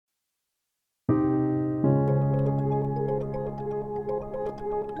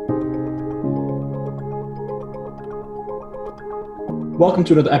Welcome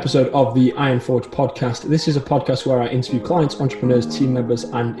to another episode of the Ironforge podcast. This is a podcast where I interview clients, entrepreneurs, team members,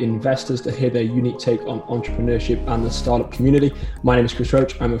 and investors to hear their unique take on entrepreneurship and the startup community. My name is Chris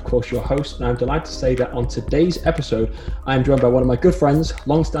Roach. I'm, of course, your host, and I'm delighted to say that on today's episode, I'm joined by one of my good friends,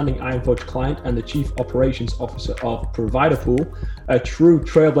 long-standing Ironforge client, and the Chief Operations Officer of Providerpool, a true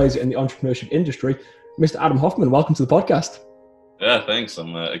trailblazer in the entrepreneurship industry, Mr. Adam Hoffman. Welcome to the podcast. Yeah, thanks.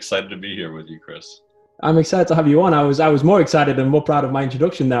 I'm excited to be here with you, Chris. I'm excited to have you on. I was more excited and more proud of my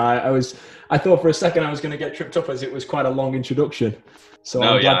introduction there. I thought for a second I was going to get tripped up as it was quite a long introduction. So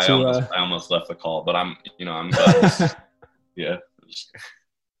no, I'm glad I almost left the call, but I'm glad. Yeah.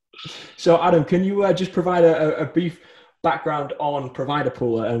 So Adam, can you just provide a brief background on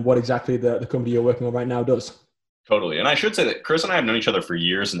Providerpool and what exactly the company you're working on right now does? Totally. And I should say that Chris and I have known each other for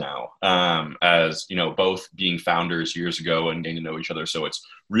years now, as you know, both being founders years ago and getting to know each other. So it's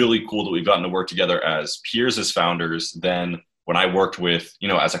really cool that we've gotten to work together as peers, as founders. Then when I worked with,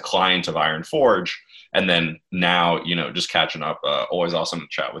 as a client of Ironforge, and then now, just catching up, always awesome to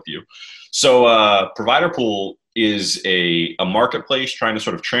chat with you. So Providerpool is a marketplace trying to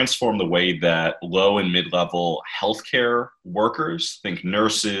sort of transform the way that low and mid-level healthcare workers, think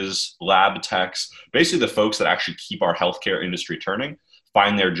nurses, lab techs, basically the folks that actually keep our healthcare industry turning,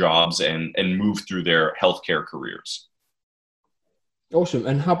 find their jobs and move through their healthcare careers. Awesome.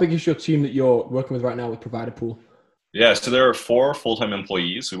 And how big is your team that you're working with right now with Providerpool? Yeah, so there are 4 full-time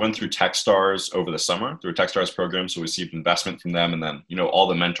employees. We went through Techstars over the summer, through a Techstars program, so we received investment from them, and then, all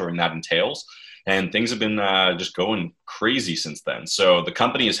the mentoring that entails. And things have been just going crazy since then. So the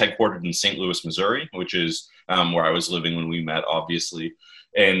company is headquartered in St. Louis, Missouri, which is where I was living when we met, obviously.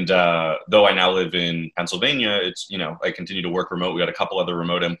 And though I now live in Pennsylvania, it's, I continue to work remote. We got a couple other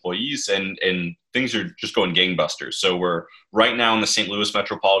remote employees and things are just going gangbusters. So we're right now in the St. Louis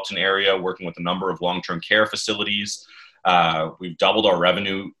metropolitan area, working with a number of long-term care facilities. We've doubled our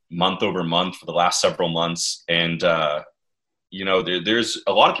revenue month over month for the last several months. And, there's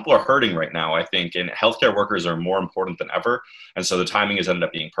a lot of people are hurting right now, I think, and healthcare workers are more important than ever. And so the timing has ended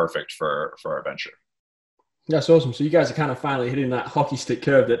up being perfect for our venture. That's awesome. So you guys are kind of finally hitting that hockey stick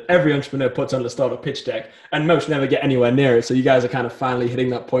curve that every entrepreneur puts on the startup pitch deck, and most never get anywhere near it. So you guys are kind of finally hitting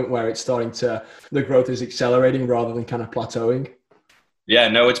that point where it's the growth is accelerating rather than kind of plateauing. Yeah,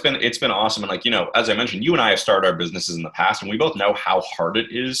 no, it's been awesome. And as I mentioned, you and I have started our businesses in the past, and we both know how hard it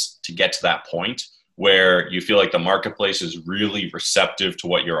is to get to that point where you feel like the marketplace is really receptive to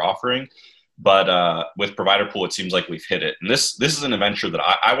what you're offering. But with Providerpool, it seems like we've hit it. And this is an adventure that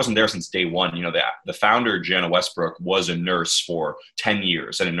I wasn't there since day one. The founder, Jana Westbrook, was a nurse for 10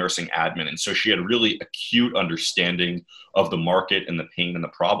 years and a nursing admin. And so she had a really acute understanding of the market and the pain and the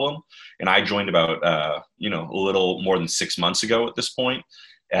problem. And I joined about, a little more than 6 months ago at this point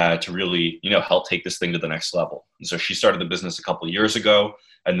to really, help take this thing to the next level. And so she started the business a couple of years ago.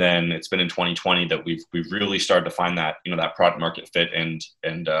 And then it's been in 2020 that we've really started to find that, that product market fit and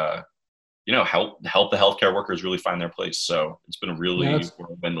help the healthcare workers really find their place. So it's been a really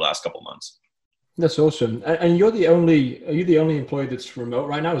whirlwind the last couple of months. That's awesome. And are you the only employee that's remote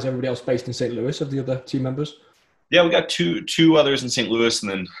right now? Is everybody else based in St. Louis of the other team members? Yeah, we got two others in St. Louis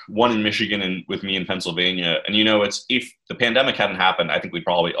and then one in Michigan and with me in Pennsylvania. And, if the pandemic hadn't happened, I think we'd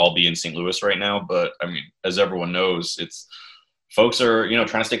probably all be in St. Louis right now. But I mean, as everyone knows, folks are,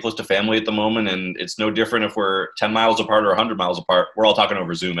 trying to stay close to family at the moment. And it's no different if we're 10 miles apart or 100 miles apart. We're all talking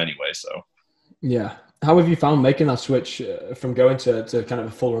over Zoom anyway, so. Yeah. How have you found making that switch from going to kind of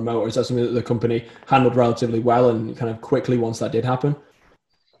a full remote? Or is that something that the company handled relatively well and kind of quickly once that did happen?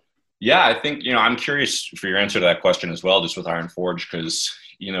 Yeah, I think, I'm curious for your answer to that question as well, just with Ironforge, because,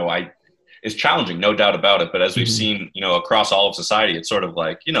 it's challenging, no doubt about it. But as we've seen, across all of society, it's sort of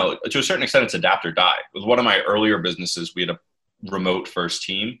like, to a certain extent, it's adapt or die. With one of my earlier businesses, we had a remote first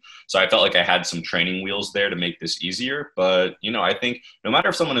team. So I felt like I had some training wheels there to make this easier. But, I think no matter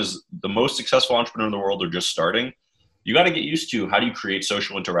if someone is the most successful entrepreneur in the world or just starting, you got to get used to how do you create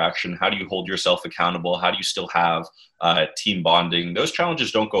social interaction? How do you hold yourself accountable? How do you still have team bonding? Those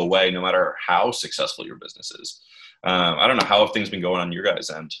challenges don't go away no matter how successful your business is. I don't know, how have things been going on your guys'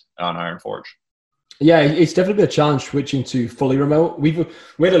 end on Ironforge? Yeah, it's definitely been a challenge switching to fully remote. We had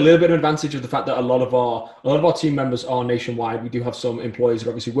a little bit of advantage of the fact that a lot of our team members are nationwide. We do have some employees that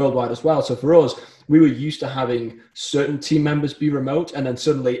are obviously worldwide as well. So for us, we were used to having certain team members be remote, and then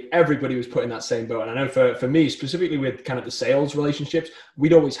suddenly everybody was put in that same boat. And I know for me, specifically with kind of the sales relationships,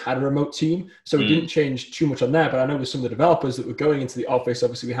 we'd always had a remote team, so it didn't change too much on there. But I know with some of the developers that were going into the office,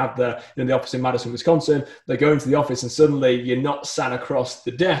 obviously we have the office in Madison, Wisconsin, they go into the office and suddenly you're not sat across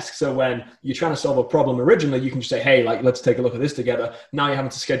the desk. So when you're trying to solve a problem originally, you can just say, hey, let's take a look at this together. Now you're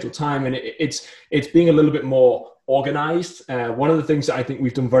having to schedule time, and it's being a little bit more organized. One of the things that I think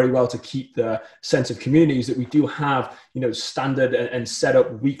we've done very well to keep the sense of community is that we do have, standard and set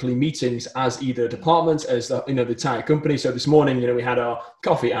up weekly meetings as either departments, as the entire company. So this morning, we had our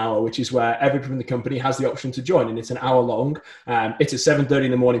coffee hour, which is where everybody in the company has the option to join, and it's an hour long. It's at 7:30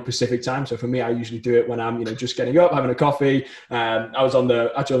 in the morning Pacific time. So for me, I usually do it when I'm, just getting up, having a coffee. I was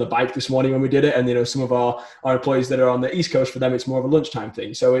actually on the bike this morning when we did it. And, some of our employees that are on the East Coast, for them, it's more of a lunchtime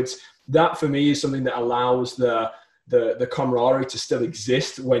thing. So it's that, for me, is something that allows the camaraderie to still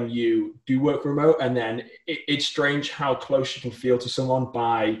exist when you do work remote. And then it's strange how close you can feel to someone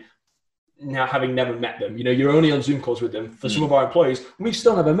by now having never met them. You're only on Zoom calls with them. For some of our employees, we've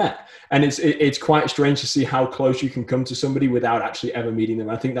still never met. And it's quite strange to see how close you can come to somebody without actually ever meeting them.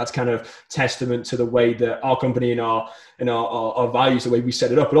 I think that's kind of testament to the way that our company and our values, the way we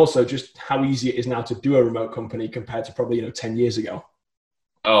set it up, but also just how easy it is now to do a remote company compared to probably, 10 years ago.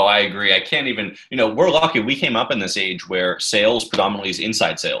 Oh, I agree. I can't even, we're lucky. We came up in this age where sales predominantly is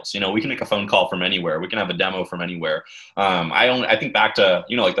inside sales. We can make a phone call from anywhere. We can have a demo from anywhere. I think back to,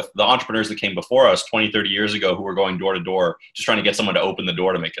 like the entrepreneurs that came before us 20, 30 years ago who were going door to door, just trying to get someone to open the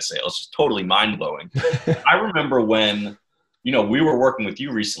door to make a sale. It's just totally mind blowing. I remember when, we were working with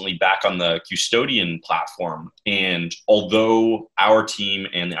you recently back on the Custodian platform. And although our team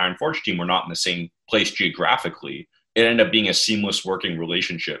and the Ironforge team were not in the same place geographically, it ended up being a seamless working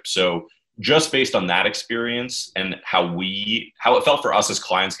relationship. So just based on that experience and how it felt for us as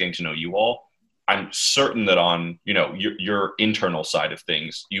clients getting to know you all, I'm certain that on, your internal side of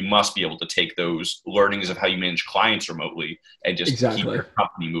things, you must be able to take those learnings of how you manage clients remotely and just keep your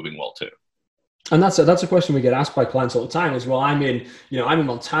company moving well too. And that's a question we get asked by clients all the time as well. I'm in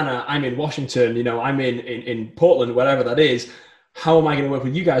Montana, I'm in Washington, I'm in Portland, whatever that is. How am I going to work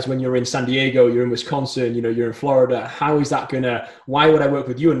with you guys when you're in San Diego, you're in Wisconsin, you're in Florida? How is that why would I work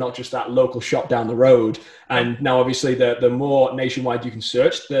with you and not just that local shop down the road? And now obviously the more nationwide you can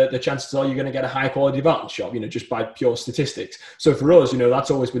search, the chances are you're going to get a high quality development shop, just by pure statistics. So for us,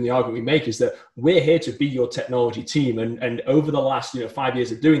 that's always been the argument we make, is that we're here to be your technology team. And over the last, 5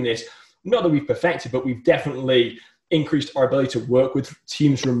 years of doing this, not that we've perfected, but we've definitely increased our ability to work with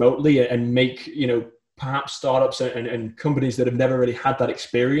teams remotely and make, perhaps startups and companies that have never really had that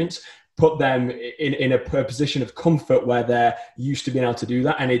experience, put them in a position of comfort where they're used to being able to do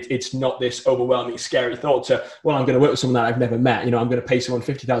that. And it's not this overwhelming, scary thought to, well, I'm going to work with someone that I've never met. I'm going to pay someone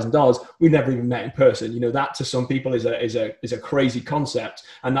 $50,000 we've never even met in person. That to some people is a crazy concept.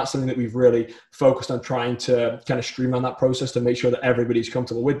 And that's something that we've really focused on trying to kind of streamline that process to make sure that everybody's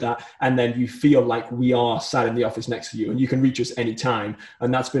comfortable with that. And then you feel like we are sat in the office next to you and you can reach us anytime.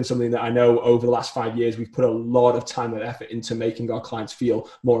 And that's been something that I know over the last 5 years, we've put a lot of time and effort into making our clients feel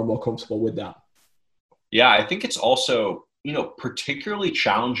more and more comfortable with that. Yeah, I think it's also, particularly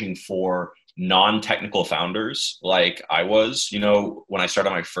challenging for non-technical founders like I was, when I started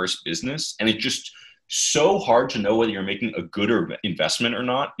my first business. And it's just so hard to know whether you're making a good investment or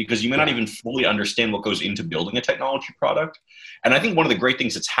not, because you may not even fully understand what goes into building a technology product. And I think one of the great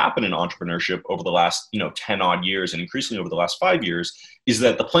things that's happened in entrepreneurship over the last, 10 odd years and increasingly over the last 5 years is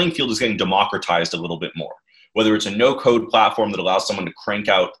that the playing field is getting democratized a little bit more. Whether it's a no-code platform that allows someone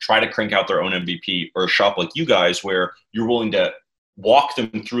to try to crank out their own MVP, or a shop like you guys where you're willing to walk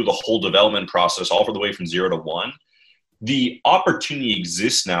them through the whole development process all the way from 0 to 1, the opportunity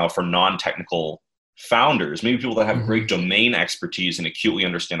exists now for non-technical founders, maybe people that have great domain expertise and acutely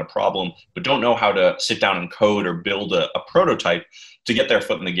understand a problem, but don't know how to sit down and code or build a prototype to get their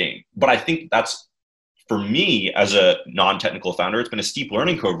foot in the game. But I think that's, for me as a non-technical founder, it's been a steep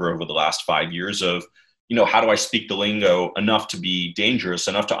learning curve over the last 5 years of, how do I speak the lingo enough to be dangerous,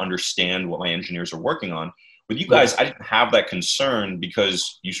 enough to understand what my engineers are working on? With you guys, I didn't have that concern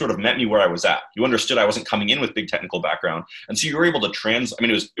because you sort of met me where I was at. You understood I wasn't coming in with big technical background. And so you were able to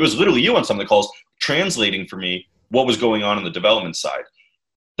it was literally you on some of the calls translating for me what was going on the development side.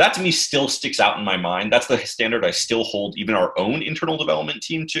 That to me still sticks out in my mind. That's the standard I still hold even our own internal development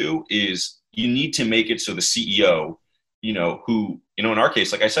team to, is you need to make it so the CEO, who, in our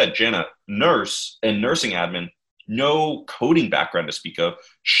case, like I said, Jana, nurse and nursing admin, no coding background to speak of.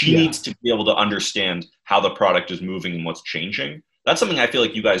 She needs to be able to understand how the product is moving and what's changing. That's something I feel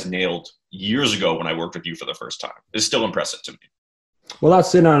like you guys nailed years ago when I worked with you for the first time. It's still impressive to me. Well,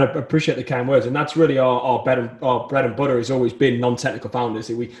 that's it, and I appreciate the kind words, and that's really our bread and butter has always been non-technical founders.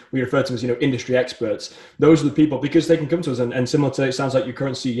 We refer to them as industry experts. Those are the people, because they can come to us and similar to, it sounds like your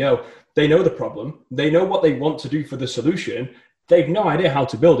current CEO, they know the problem, they know what they want to do for the solution. they've no idea how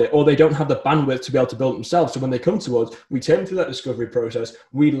to build it, or they don't have the bandwidth to be able to build it themselves. So when they come to us, we take them through that discovery process.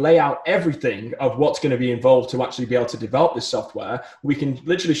 We lay out everything of what's going to be involved to actually be able to develop this software. We can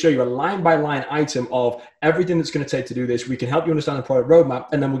literally show you a line by line item of everything that's going to take to do this. We can help you understand the product roadmap,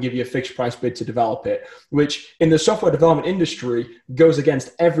 and then we'll give you a fixed price bid to develop it, which in the software development industry goes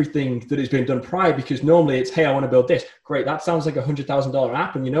against everything that has been done prior, because normally it's, hey, I want to build this. Great. That sounds like $100,000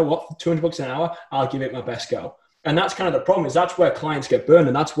 app. And you know what? For $200 an hour, I'll give it my best go. And that's kind of the problem, is that's where clients get burned.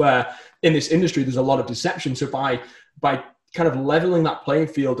 And that's where in this industry, there's a lot of deception. So by kind of leveling that playing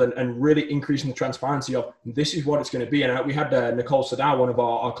field and really increasing the transparency of this is what it's going to be. And we had Nicole Sadar, one of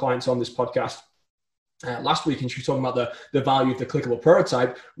our clients on this podcast last week, and she was talking about the value of the clickable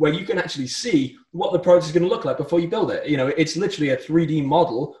prototype, where you can actually see what the product is going to look like before you build it. You know, it's literally a 3D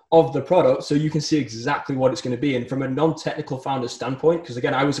model of the product, so you can see exactly what it's going to be. And from a non-technical founder standpoint, because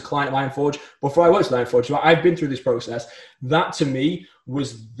again, I was a client of Ironforge before I worked with Ironforge, so I've been through this process. That to me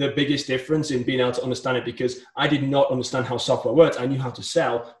was the biggest difference in being able to understand it, because I did not understand how software worked. I knew how to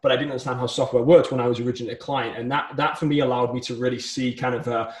sell, but I didn't understand how software worked when I was originally a client. And that for me allowed me to really see kind of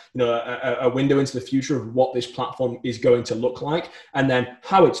a window into the future of what this platform is going to look like. And then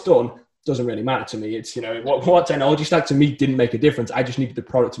how it's done doesn't really matter to me. It's, you know, what technology stack to me didn't make a difference. I just needed the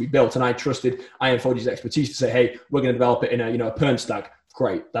product to be built, and I trusted Ironforge's expertise to say, hey, we're going to develop it in a Perm stack.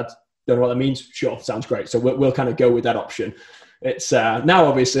 Great. Don't know what that means. Sure. Sounds great. So we'll kind of go with that option. It's now,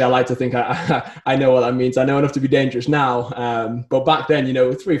 obviously, I like to think I know what that means. I know enough to be dangerous now. But back then,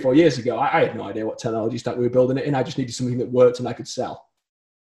 3-4 years ago, I had no idea what technology stack we were building it in. I just needed something that worked and I could sell.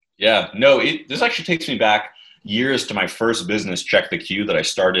 Yeah, no, this actually takes me back years to my first business, Check the Queue, that I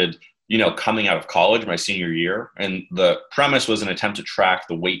started, coming out of college, my senior year. And the premise was an attempt to track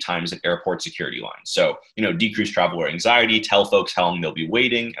the wait times at airport security lines. So, decrease traveler anxiety, tell folks how long they'll be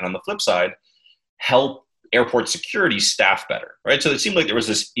waiting. And on the flip side, help airport security staff better, right? So it seemed like there was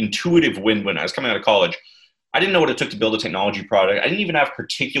this intuitive win-win. I was coming out of college. I didn't know what it took to build a technology product. I didn't even have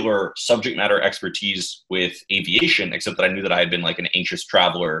particular subject matter expertise with aviation, except that I knew that I had been like an anxious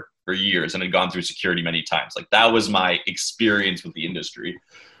traveler for years and had gone through security many times. Like that was my experience with the industry.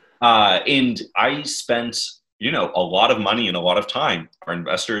 And I spent, a lot of money and a lot of time, our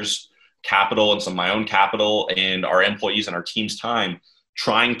investors' capital and some of my own capital and our employees and our team's time,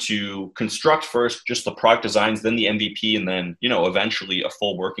 trying to construct first just the product designs, then the MVP, and then, eventually a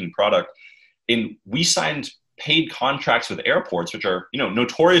full working product. And we signed paid contracts with airports, which are,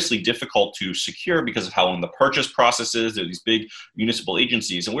 notoriously difficult to secure because of how long the purchase process is. They're these big municipal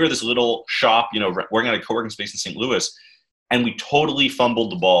agencies. And we were this little shop, working at a co-working space in St. Louis. And we totally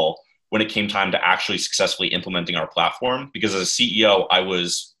fumbled the ball when it came time to actually successfully implementing our platform. Because as a CEO, it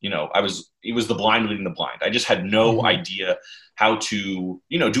was the blind leading the blind. I just had no idea how to,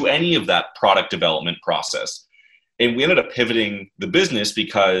 do any of that product development process. And we ended up pivoting the business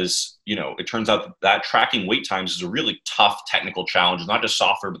because, it turns out that tracking wait times is a really tough technical challenge. It's not just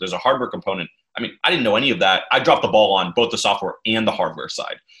software, but there's a hardware component. I mean, I didn't know any of that. I dropped the ball on both the software and the hardware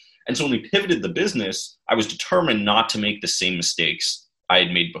side. And so when we pivoted the business, I was determined not to make the same mistakes I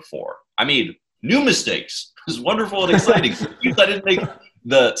had made before. I made new mistakes. It was wonderful and exciting. I didn't make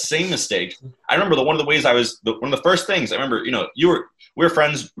the same mistakes. I remember one of the first things I remember, we were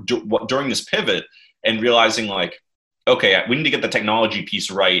friends during this pivot and realizing like, okay, we need to get the technology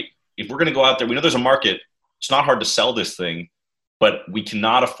piece right. If we're going to go out there, we know there's a market. It's not hard to sell this thing, but we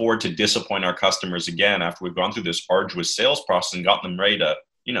cannot afford to disappoint our customers again after we've gone through this arduous sales process and gotten them ready to,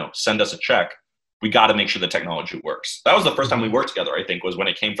 send us a check. We got to make sure the technology works. That was the first time we worked together, I think, was when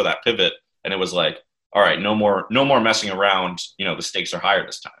it came for that pivot. And it was like, all right, no more messing around. The stakes are higher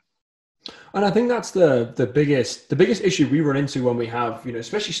this time. And I think that's the biggest issue we run into when we have,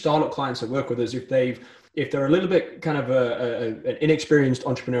 especially startup clients that work with us, if they're a little bit kind of an inexperienced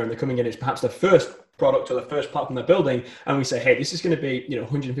entrepreneur and they're coming in, it's perhaps the first product or the first platform they're building, and we say, hey, this is going to be,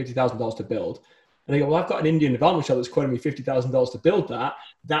 $150,000 to build. And they go, well, I've got an Indian development shop that's quoting me $50,000 to build that.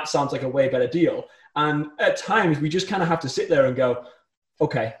 That sounds like a way better deal. And at times we just kind of have to sit there and go,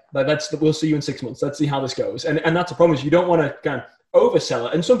 okay, we'll see you in 6 months. Let's see how this goes. And that's the problem, is you don't want to kind of oversell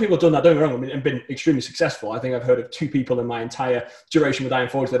it. And some people have done that, don't get me wrong, and been extremely successful. I think I've heard of 2 people in my entire duration with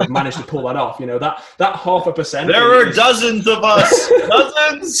Ironforge that have managed to pull that off. That 0.5%. There are dozens of us,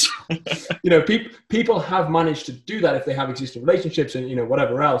 dozens. People have managed to do that if they have existing relationships and,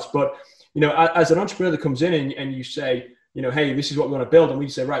 whatever else. But, as an entrepreneur that comes in and you say, hey, this is what we want to build. And we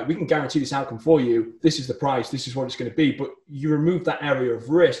say, right, we can guarantee this outcome for you. This is the price. This is what it's going to be. But you remove that area of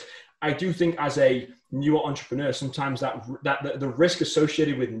risk. I do think as a newer entrepreneurs, sometimes that the risk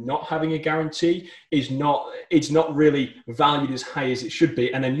associated with not having a guarantee it's not really valued as high as it should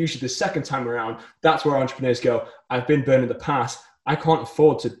be. And then usually the second time around, that's where entrepreneurs go, I've been burned in the past, I can't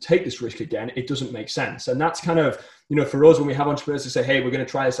afford to take this risk again. It doesn't make sense. And that's kind of, for us, when we have entrepreneurs to say, hey, we're going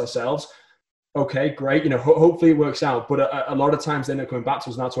to try this ourselves. Okay, great. Hopefully it works out. But a lot of times they're coming back to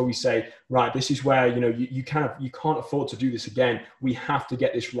us, and that's where we say, right, this is where, you can't afford to do this again. We have to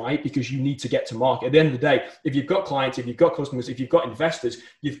get this right because you need to get to market. At the end of the day, if you've got clients, if you've got customers, if you've got investors,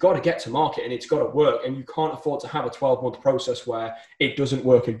 you've got to get to market and it's got to work. And you can't afford to have a 12-month process where it doesn't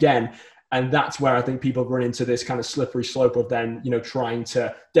work again. And that's where I think people run into this kind of slippery slope of then, trying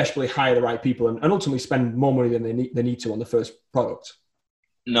to desperately hire the right people and ultimately spend more money than they need to on the first product.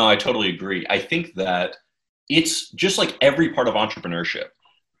 No, I totally agree. I think that it's just like every part of entrepreneurship,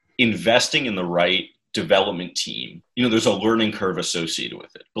 investing in the right development team, there's a learning curve associated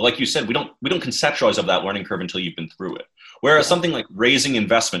with it. But like you said, we don't conceptualize of that learning curve until you've been through it. Whereas something like raising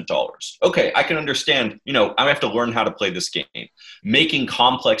investment dollars, okay, I can understand, I have to learn how to play this game. Making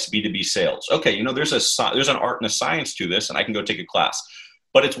complex B2B sales. Okay, there's an art and a science to this, and I can go take a class.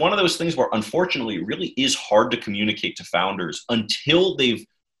 But it's one of those things where, unfortunately, it really is hard to communicate to founders until they've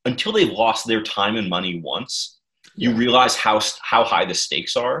lost their time and money once. You realize how high the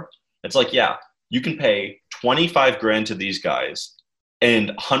stakes are. It's like, yeah, you can pay 25 grand to these guys and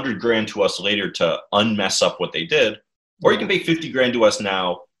 100 grand to us later to unmess up what they did, or you can pay 50 grand to us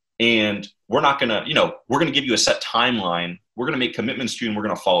now, and we're not gonna, we're gonna give you a set timeline. We're gonna make commitments to you, and we're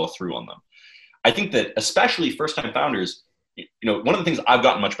gonna follow through on them. I think that especially first-time founders, one of the things I've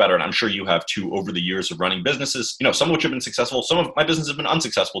gotten much better, and I'm sure you have too, over the years of running businesses, some of which have been successful, some of my businesses have been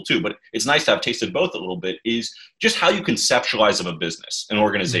unsuccessful too, but it's nice to have tasted both a little bit, is just how you conceptualize of a business, an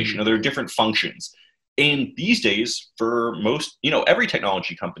organization. Mm-hmm. There are different functions. And these days, for most, every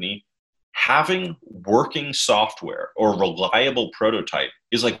technology company, having working software or reliable prototype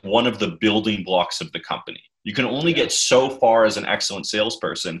is like one of the building blocks of the company. You can only get so far as an excellent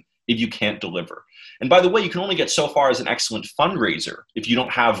salesperson if you can't deliver. And by the way, you can only get so far as an excellent fundraiser if you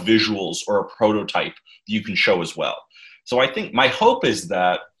don't have visuals or a prototype that you can show as well. So I think my hope is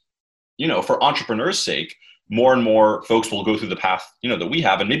that, for entrepreneurs' sake, more and more folks will go through the path, that we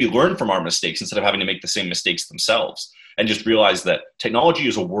have and maybe learn from our mistakes instead of having to make the same mistakes themselves, and just realize that technology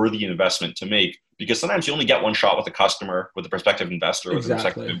is a worthy investment to make, because sometimes you only get one shot with a customer, with a prospective investor, or with a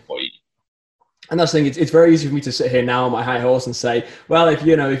prospective employee. And that's the thing, it's very easy for me to sit here now on my high horse and say, well, if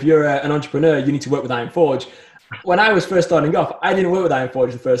you're an entrepreneur, you need to work with Ironforge. When I was first starting off, I didn't work with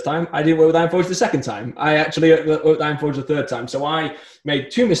Ironforge the first time. I didn't work with Ironforge the second time. I actually worked with Ironforge the third time. So I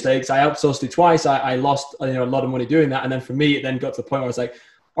made two mistakes. I outsourced it twice. I lost a lot of money doing that. And then for me, it then got to the point where I was like,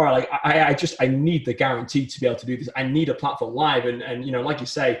 all right, I need the guarantee to be able to do this. I need a platform live. And like you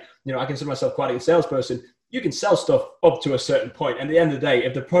say, I consider myself quite a good salesperson. You can sell stuff up to a certain point. And at the end of the day,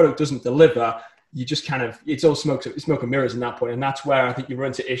 if the product doesn't deliver, you just it's all smoke and mirrors in that point. And that's where I think you run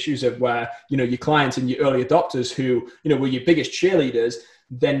into issues of where, your clients and your early adopters who, were your biggest cheerleaders,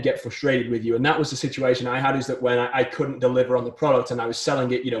 then get frustrated with you. And that was the situation I had, is that when I couldn't deliver on the product and I was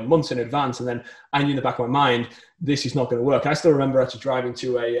selling it, months in advance. And then I knew in the back of my mind, this is not going to work. I still remember actually driving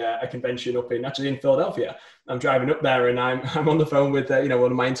to a convention up in Philadelphia. I'm driving up there and I'm on the phone with, one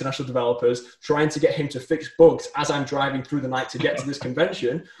of my international developers, trying to get him to fix bugs as I'm driving through the night to get to this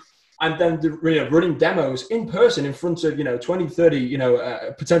convention. And then running demos in person in front of 20, 30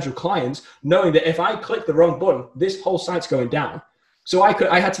 potential clients, knowing that if I click the wrong button, this whole site's going down. So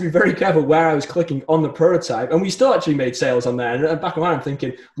I had to be very careful where I was clicking on the prototype, and we still actually made sales on there. And back of my mind, I'm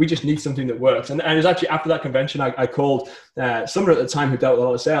thinking we just need something that works. And it was actually after that convention, I called someone at the time who dealt with a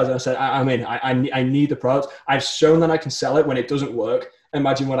lot of sales, and I said, I need the product. I've shown that I can sell it when it doesn't work.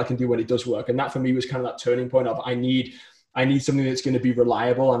 Imagine what I can do when it does work. And that for me was kind of that turning point of I need something that's going to be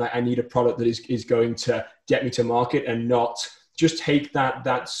reliable, and I need a product that is going to get me to market and not just take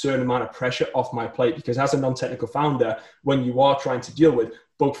that certain amount of pressure off my plate. Because as a non-technical founder, when you are trying to deal with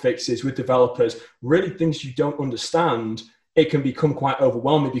bug fixes, with developers, really things you don't understand, it can become quite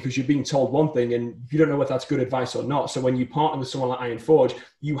overwhelming because you're being told one thing and you don't know whether that's good advice or not. So when you partner with someone like Ironforge,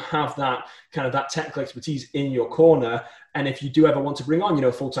 you have that kind of that technical expertise in your corner. And if you do ever want to bring on,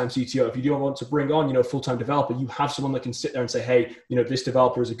 a full-time CTO, if you do want to bring on, a full-time developer, you have someone that can sit there and say, hey, this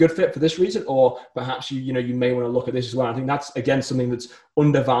developer is a good fit for this reason, or perhaps you may want to look at this as well. I think that's, again, something that's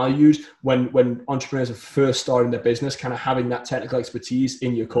undervalued when entrepreneurs are first starting their business, kind of having that technical expertise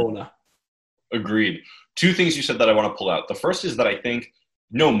in your corner. Agreed. Two things you said that I want to pull out. The first is that I think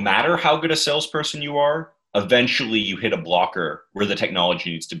no matter how good a salesperson you are, eventually you hit a blocker where the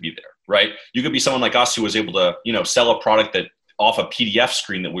technology needs to be there, right? You could be someone like us who was able to, sell a product that off a PDF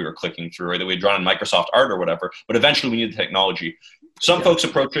screen that we were clicking through, or that we had drawn in Microsoft Art or whatever. But eventually we needed the technology. Some folks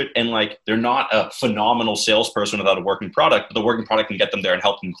approach it and like they're not a phenomenal salesperson without a working product, but the working product can get them there and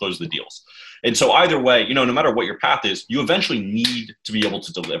help them close the deals. And so either way, no matter what your path is, you eventually need to be able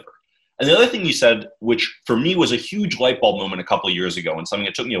to deliver. And the other thing you said, which for me was a huge light bulb moment a couple of years ago, and something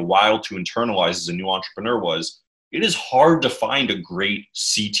that took me a while to internalize as a new entrepreneur, was it is hard to find a great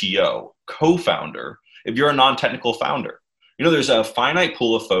CTO, co-founder, if you're a non-technical founder. There's a finite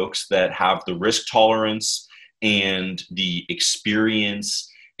pool of folks that have the risk tolerance and the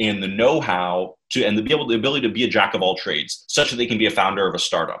experience and the know-how and the ability to be a jack of all trades, such that they can be a founder of a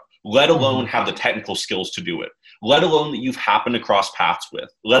startup, let alone have the technical skills to do it, let alone that you've happened to cross paths with,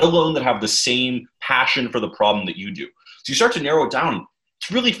 let alone that have the same passion for the problem that you do. So you start to narrow it down.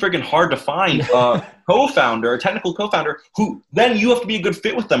 It's really friggin' hard to find a co-founder, a technical co-founder, who then you have to be a good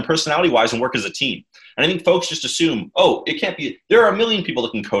fit with them personality-wise and work as a team. And I think folks just assume, it can't be, there are a million people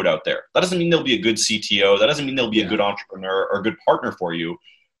that can code out there. That doesn't mean they'll be a good CTO. That doesn't mean they'll be a good entrepreneur or a good partner for you.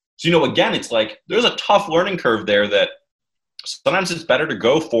 So, again, it's like there's a tough learning curve there that sometimes it's better to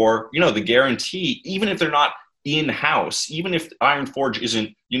go for, the guarantee, even if they're not in-house, even if Ironforge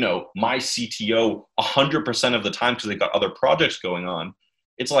isn't, my CTO 100% of the time because they've got other projects going on.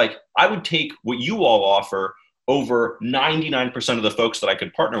 It's like, I would take what you all offer over 99% of the folks that I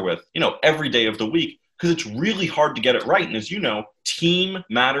could partner with, every day of the week, because it's really hard to get it right. And as you know, team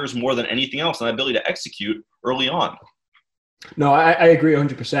matters more than anything else, and the ability to execute early on. No, I agree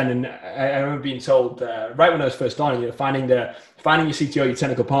 100%. And I remember being told right when I was first starting, finding your CTO, your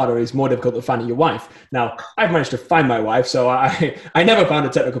technical partner, is more difficult than finding your wife. Now, I've managed to find my wife, so I never found a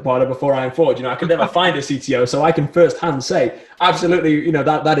technical partner before Ironforge. I could never find a CTO, so I can firsthand say, absolutely,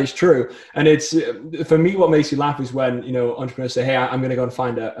 that is true. And it's, for me, what makes you laugh is when, entrepreneurs say, hey, I'm going to go and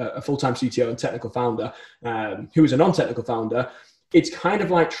find a full-time CTO and technical founder who is a non-technical founder. It's kind of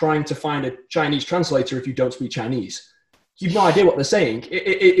like trying to find a Chinese translator if you don't speak Chinese. You've no idea what they're saying.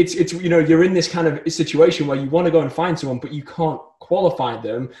 It's you're in this kind of situation where you want to go and find someone, but you can't qualify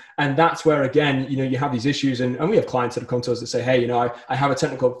them. And that's where, again, you have these issues. And we have clients that have come to us that say, hey, I have a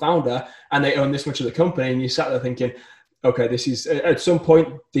technical founder and they own this much of the company. And you sat there thinking, okay, this is at some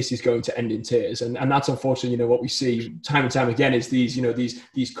point, this is going to end in tears. And that's unfortunately, what we see time and time again is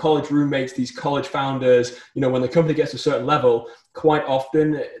these college roommates, these college founders, when the company gets to a certain level, quite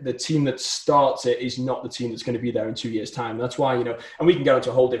often the team that starts it is not the team that's going to be there in 2 years' time. That's why, and we can go into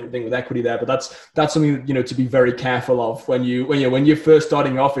a whole different thing with equity there, but that's something, to be very careful of when you're first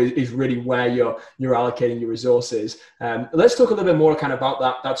starting off is really where you're allocating your resources. Let's talk a little bit more kind of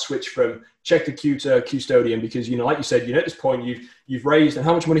about that switch from check to Q to custodian, because, like you said, at this point you've raised, and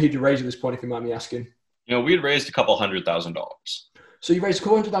how much money did you raise at this point, if you mind me asking? We had raised a couple $100,000. So you raised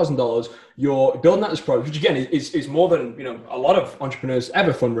 $200,000. You're building out this product, which again is more than a lot of entrepreneurs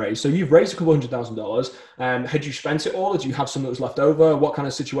ever fundraise. So you've raised $200,000. Had you spent it all? Or do you have some that was left over? What kind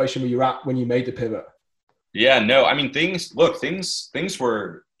of situation were you at when you made the pivot? Yeah, no, I mean things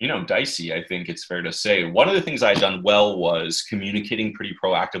were dicey. I think it's fair to say. One of the things I had done well was communicating pretty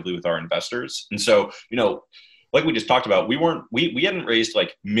proactively with our investors, and so like we just talked about, we hadn't raised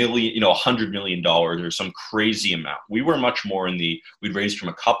like $100 million or some crazy amount. We were much more we'd raised from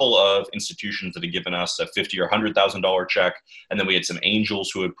a couple of institutions that had given us a $50,000 or $100,000 check. And then we had some angels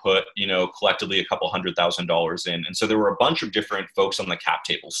who had put, collectively a couple $100,000 in. And so there were a bunch of different folks on the cap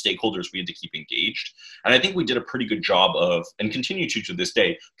table, stakeholders we had to keep engaged. And I think we did a pretty good job of, and continue to this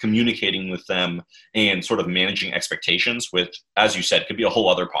day, communicating with them and sort of managing expectations, which, as you said, could be a whole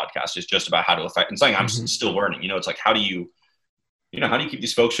other podcast. It's just about how to affect, and something I'm still learning. It's like, how do you keep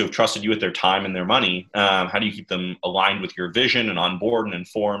these folks who have trusted you with their time and their money? How do you keep them aligned with your vision and on board and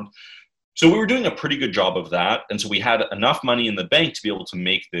informed? So we were doing a pretty good job of that. And so we had enough money in the bank to be able to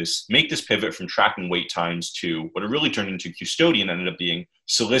make this pivot from tracking wait times to what it really turned into custodian, ended up being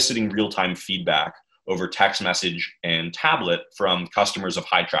soliciting real-time feedback over text message and tablet from customers of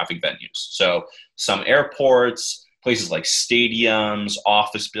high traffic venues. So some airports, places like stadiums,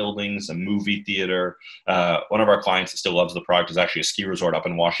 office buildings, a movie theater. One of our clients that still loves the product is actually a ski resort up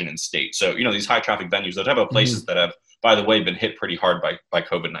in Washington State. So, these high traffic venues, those type of places that have, by the way, been hit pretty hard by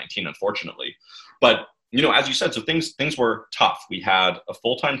COVID-19, unfortunately. But, as you said, so things were tough. We had a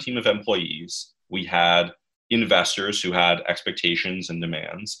full-time team of employees. We had investors who had expectations and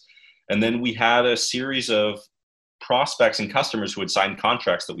demands. And then we had a series of prospects and customers who had signed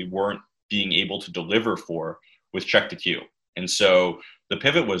contracts that we weren't being able to deliver for with check to queue. And so the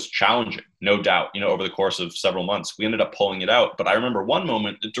pivot was challenging, no doubt, over the course of several months. We ended up pulling it out. But I remember one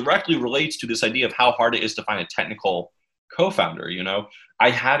moment that directly relates to this idea of how hard it is to find a technical co-founder. I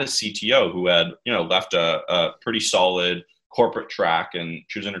had a CTO who had, left a pretty solid corporate track, and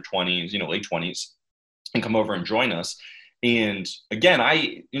she was in her 20s, late 20s, and come over and join us. And again,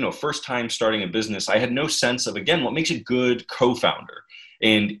 first time starting a business, I had no sense of, again, what makes a good co-founder.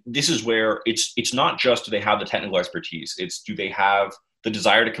 And this is where it's not just do they have the technical expertise, it's do they have the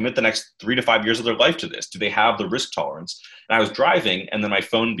desire to commit the next 3 to 5 years of their life to this? Do they have the risk tolerance? And I was driving, and then my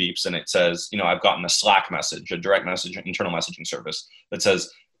phone beeps, and it says, I've gotten a Slack message, a direct message, internal messaging service that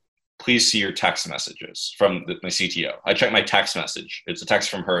says, please see your text messages from my CTO. I check my text message. It's a text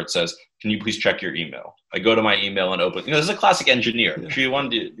from her. It says, can you please check your email? I go to my email and open. This is a classic engineer. Yeah. She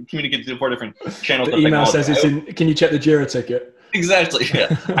wanted to communicate through 4 different channels. The email says can you check the Jira ticket? Exactly.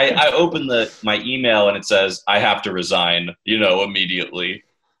 Yeah. I open my email and it says, I have to resign, immediately.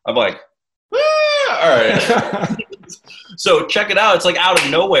 I'm like, all right. So check it out. It's like out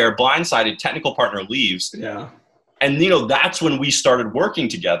of nowhere, blindsided, technical partner leaves. Yeah. And, that's when we started working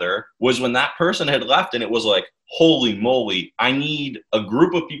together, was when that person had left, and it was like, holy moly, I need a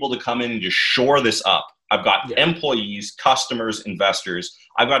group of people to come in and just shore this up. I've got employees, customers, investors.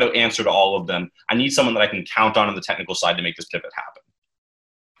 I've got to answer to all of them. I need someone that I can count on the technical side to make this pivot happen.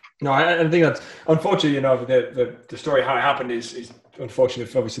 No, I think that's unfortunately, the story how it happened is unfortunate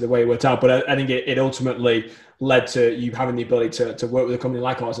for obviously the way it worked out, but I think it ultimately led to you having the ability to work with a company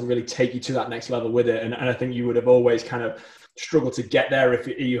like ours and really take you to that next level with it. And I think you would have always kind of struggled to get there if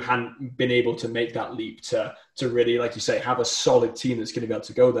you hadn't been able to make that leap to really, like you say, have a solid team that's going to be able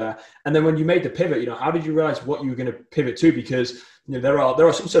to go there. And then when you made the pivot, how did you realize what you were going to pivot to? Because there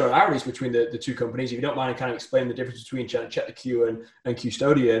are some similarities between the two companies. If you don't mind kind of explaining the difference between Check the Queue and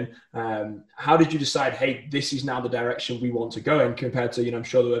Custodian, how did you decide, hey, this is now the direction we want to go in, compared to, I'm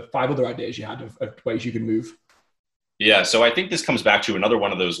sure there were 5 other ideas you had of ways you could move? Yeah, so I think this comes back to another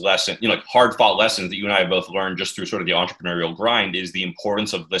one of those lessons, hard-fought lessons that you and I have both learned just through sort of the entrepreneurial grind, is the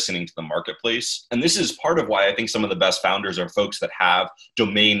importance of listening to the marketplace. And this is part of why I think some of the best founders are folks that have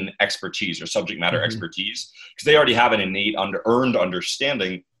domain expertise or subject matter expertise, because they already have an innate, earned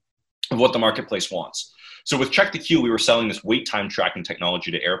understanding of what the marketplace wants. So with Check the Queue, we were selling this wait time tracking technology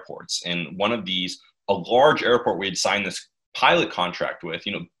to airports. And one of these, a large airport we had signed this pilot contract with,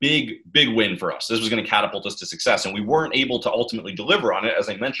 big win for us. This was going to catapult us to success. And we weren't able to ultimately deliver on it. As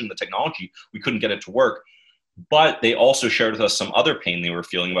I mentioned, the technology, we couldn't get it to work. But they also shared with us some other pain they were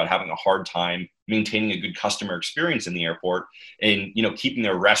feeling about having a hard time maintaining a good customer experience in the airport and, keeping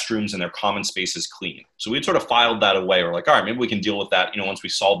their restrooms and their common spaces clean. So we sort of filed that away. We're like, all right, maybe we can deal with that, once we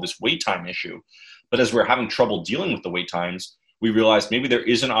solve this wait time issue. But as we're having trouble dealing with the wait times, we realized maybe there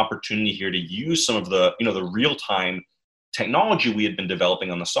is an opportunity here to use some of the, the real-time technology we had been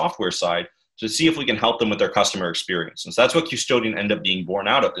developing on the software side to see if we can help them with their customer experience. And so that's what Custodian ended up being born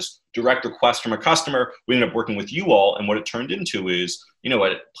out of, this direct request from a customer. We ended up working with you all, and what it turned into is,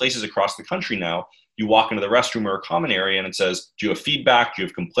 at places across the country now, you walk into the restroom or a common area and it says, do you have feedback? Do you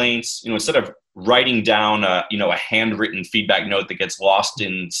have complaints? Instead of writing down a handwritten feedback note that gets lost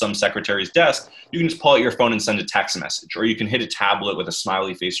in some secretary's desk, you can just pull out your phone and send a text message, or you can hit a tablet with a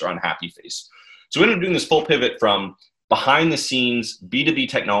smiley face or unhappy face. So we ended up doing this full pivot from behind the scenes, B2B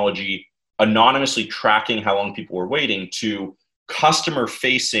technology, anonymously tracking how long people were waiting, to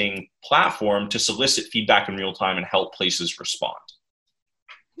customer-facing platform to solicit feedback in real time and help places respond.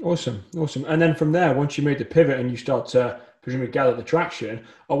 Awesome. And then from there, once you made the pivot and you start to presumably gather the traction,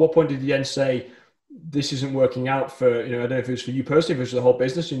 at what point did you then say, this isn't working out for, I don't know if it was for you personally, if it was the whole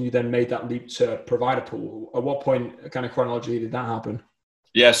business, and you then made that leap to provider pool? At what point, kind of chronologically, did that happen?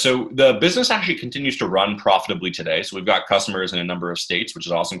 Yeah, so the business actually continues to run profitably today. So we've got customers in a number of states, which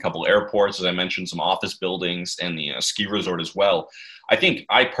is awesome. A couple airports, as I mentioned, some office buildings, and the ski resort as well. I think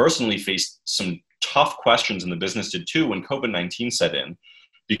I personally faced some tough questions, and the business did too, when COVID-19 set in,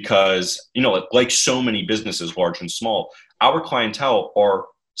 because, like so many businesses, large and small, our clientele are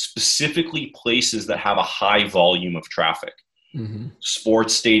specifically places that have a high volume of traffic.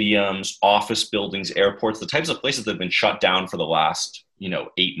 Sports stadiums, office buildings, airports, the types of places that have been shut down for the last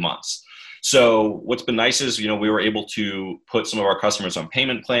 8 months. So what's been nice is, we were able to put some of our customers on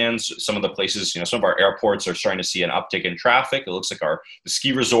payment plans. Some of the places, some of our airports are starting to see an uptick in traffic. It looks like the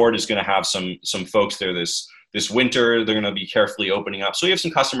ski resort is going to have some folks there this winter. They're going to be carefully opening up. So we have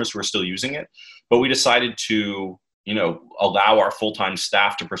some customers who are still using it, but we decided to, allow our full-time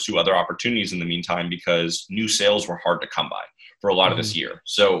staff to pursue other opportunities in the meantime, because new sales were hard to come by for a lot of this year.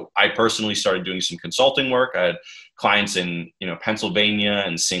 So I personally started doing some consulting work. I had clients in, Pennsylvania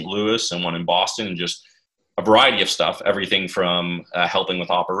and St. Louis and one in Boston, and just a variety of stuff, everything from helping with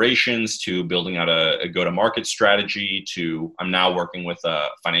operations to building out a go-to-market strategy to I'm now working with a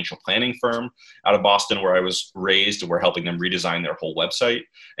financial planning firm out of Boston where I was raised. We're helping them redesign their whole website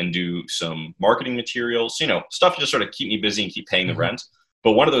and do some marketing materials, stuff to just sort of keep me busy and keep paying the rent.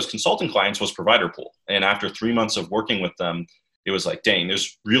 But one of those consulting clients was Provider Pool. And after 3 months of working with them, it was like, dang,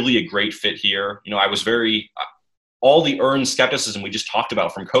 there's really a great fit here. I was all the earned skepticism we just talked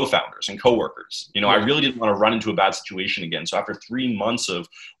about from co-founders and coworkers. I really didn't want to run into a bad situation again. So after 3 months of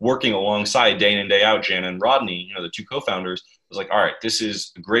working alongside day in and day out, Jana and Rodney, the two co-founders, I was like, all right, this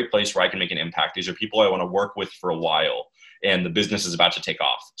is a great place where I can make an impact. These are people I want to work with for a while, and the business is about to take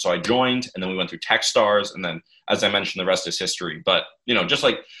off. So I joined, and then we went through Techstars, and then, as I mentioned, the rest is history. But, just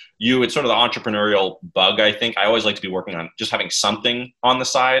like you, it's sort of the entrepreneurial bug, I think. I always like to be working on just having something on the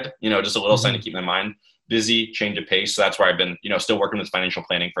side, just a little something to keep my mind busy, change of pace. So that's where I've been, still working with financial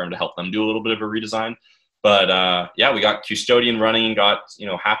planning firm to help them do a little bit of a redesign. But we got Custodian running and got,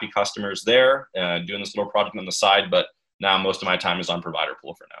 happy customers there, doing this little project on the side. But now most of my time is on Provider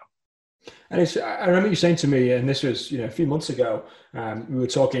Pool for now. And I remember you saying to me, and this was, a few months ago, we were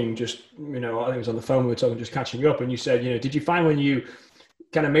talking just, I think it was on the phone, we were talking, just catching up. And you said, did you find when you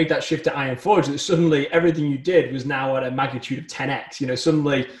kind of made that shift to Iron Forge that suddenly everything you did was now at a magnitude of 10x,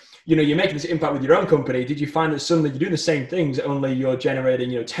 suddenly, you're making this impact with your own company. Did you find that suddenly you're doing the same things, only you're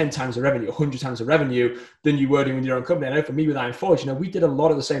generating, 10 times the revenue, 100 times the revenue than you were doing with your own company? I know for me with Iron Forge, we did a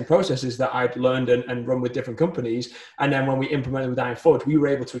lot of the same processes that I'd learned and run with different companies. And then when we implemented with Iron Forge, we were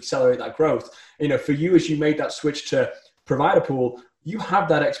able to accelerate that growth. For you, as you made that switch to Provider Pool, you have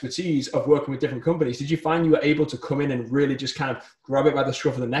that expertise of working with different companies. Did you find you were able to come in and really just kind of grab it by the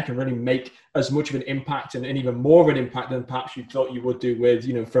scruff of the neck and really make as much of an impact and even more of an impact than perhaps you thought you would do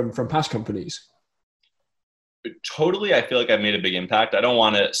with, from past companies? Totally. I feel like I've made a big impact. I don't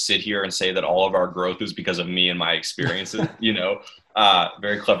want to sit here and say that all of our growth is because of me and my experiences,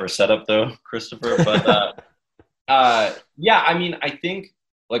 very clever setup though, Christopher. But I think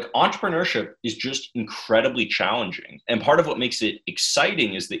entrepreneurship is just incredibly challenging. And part of what makes it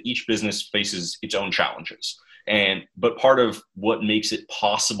exciting is that each business faces its own challenges. But part of what makes it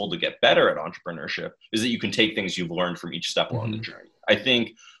possible to get better at entrepreneurship is that you can take things you've learned from each step along the journey. I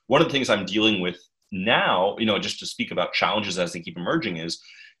think one of the things I'm dealing with now, just to speak about challenges as they keep emerging, is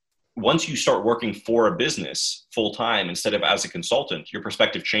once you start working for a business full time instead of as a consultant, your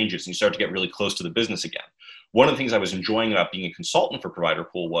perspective changes and you start to get really close to the business again. One of the things I was enjoying about being a consultant for Provider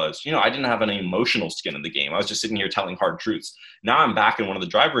Pool was, I didn't have any emotional skin in the game. I was just sitting here telling hard truths. Now I'm back in one of the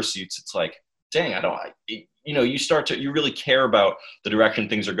driver's seats. It's like, dang, you really care about the direction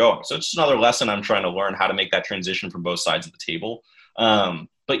things are going. So it's just another lesson I'm trying to learn how to make that transition from both sides of the table.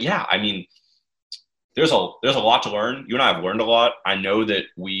 There's a lot to learn. You and I have learned a lot. I know that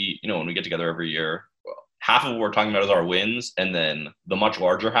we, when we get together every year, half of what we're talking about is our wins. And then the much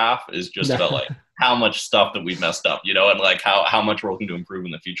larger half is just about how much stuff that we've messed up, and how much we're looking to improve in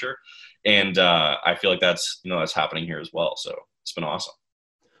the future. And I feel like that's happening here as well. So it's been awesome.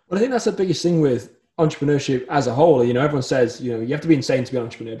 Well, I think that's the biggest thing with entrepreneurship as a whole. Everyone says, you have to be insane to be an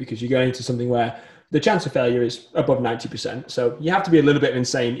entrepreneur because you're going into something where the chance of failure is above 90%. So you have to be a little bit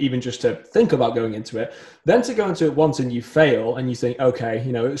insane even just to think about going into it. Then to go into it once and you fail and you think, okay,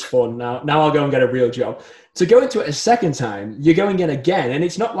 it was fun. Now I'll go and get a real job. To go into it a second time, you're going in again. And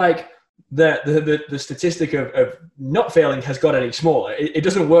it's not like the statistic of not failing has got any smaller. It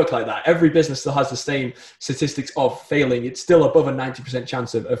doesn't work like that. Every business still has the same statistics of failing. It's still above a 90%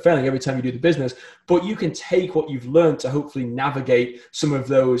 chance of failing every time you do the business. But you can take what you've learned to hopefully navigate some of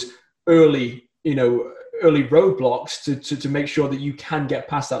those early roadblocks to make sure that you can get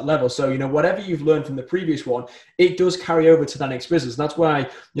past that level. So, whatever you've learned from the previous one, it does carry over to that next business. And that's why,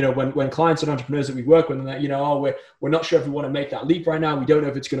 when clients and entrepreneurs that we work with, and that, we're not sure if we want to make that leap right now. We don't know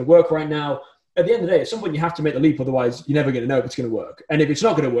if it's going to work right now. At the end of the day, at some point you have to make the leap. Otherwise you're never going to know if it's going to work. And if it's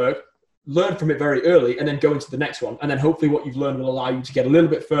not going to work, learn from it very early and then go into the next one. And then hopefully what you've learned will allow you to get a little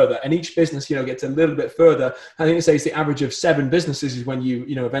bit further. And each business, gets a little bit further. I think it says the average of 7 businesses is when you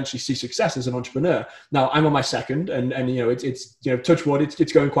eventually see success as an entrepreneur. Now I'm on my second and it's touch wood,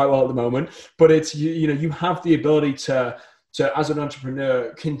 it's going quite well at the moment, but it's, you have the ability to as an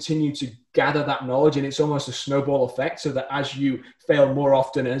entrepreneur continue to gather that knowledge, and it's almost a snowball effect, so that as you fail more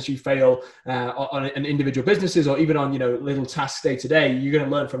often, as you fail on individual businesses or even on little tasks day to day, you're going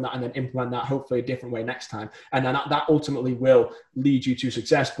to learn from that and then implement that hopefully a different way next time, and then that ultimately will lead you to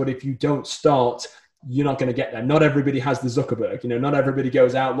success. But if you don't start, you're not going to get there. Not everybody has the Zuckerberg, not everybody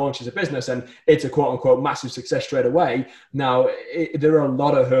goes out, launches a business and it's a quote unquote massive success straight away. Now there are a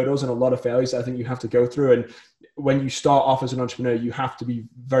lot of hurdles and a lot of failures that I think you have to go through, and when you start off as an entrepreneur, you have to be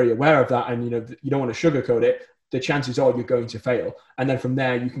very aware of that. And, you don't want to sugarcoat it. The chances are you're going to fail. And then from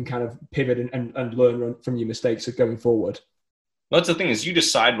there, you can kind of pivot and learn from your mistakes going forward. Well, that's the thing, is you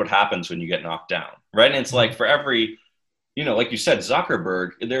decide what happens when you get knocked down, right? And it's like for every, like you said,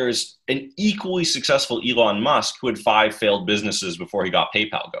 Zuckerberg, there's an equally successful Elon Musk who had 5 failed businesses before he got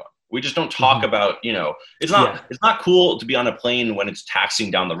PayPal going. We just don't talk about, it's not cool to be on a plane when it's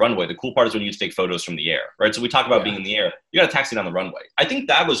taxiing down the runway. The cool part is when you get to take photos from the air, right? So we talk about being in the air. You got to taxi down the runway. I think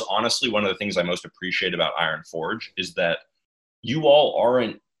that was honestly one of the things I most appreciate about Iron Forge, is that you all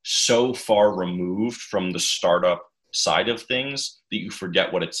aren't so far removed from the startup side of things that you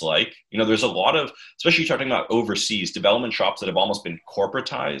forget what it's like. There's a lot of, especially talking about overseas development shops that have almost been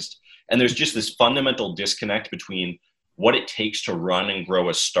corporatized. And there's just this fundamental disconnect between what it takes to run and grow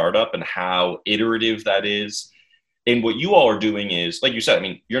a startup and how iterative that is. And what you all are doing is, like you said,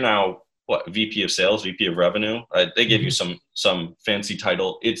 you're now VP of sales, VP of revenue. They give you some fancy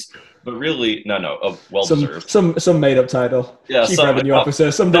title. But really, well deserved. Some made up title. Yeah, Chief Revenue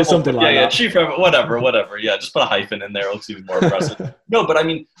Officer, something like that. Yeah, Chief Revenue, whatever. Yeah, just put a hyphen in there. It looks even more impressive.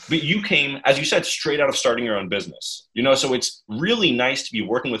 But you came, as you said, straight out of starting your own business. So it's really nice to be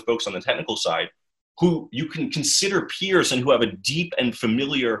working with folks on the technical side who you can consider peers and who have a deep and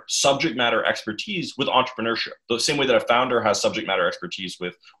familiar subject matter expertise with entrepreneurship. The same way that a founder has subject matter expertise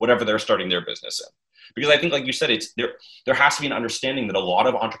with whatever they're starting their business in. Because I think, like you said, there has to be an understanding that a lot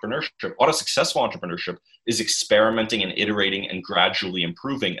of successful entrepreneurship is experimenting and iterating and gradually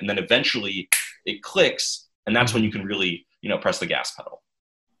improving. And then eventually it clicks. And that's when you can really, press the gas pedal.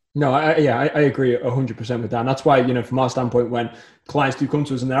 No, I agree 100% with that. And that's why, from our standpoint, when clients do come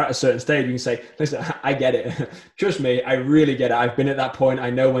to us and they're at a certain stage, you can say, listen, I get it. Trust me, I really get it. I've been at that point. I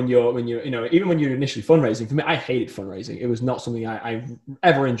know when you're, even when you're initially fundraising, for me, I hated fundraising. It was not something I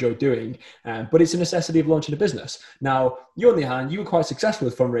ever enjoyed doing, but it's a necessity of launching a business. Now, you on the other hand, you were quite successful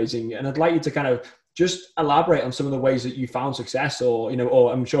with fundraising, and I'd like you to kind of just elaborate on some of the ways that you found success, or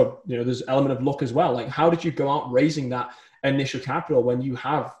I'm sure, there's an element of luck as well. Like, how did you go out raising that initial capital when you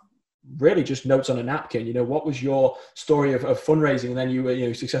have really just notes on a napkin? What was your story of fundraising? And then you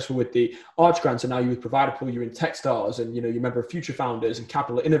were successful with the Arch grants, and now you with Provider Pool, you're in Techstars, and you remember Future Founders and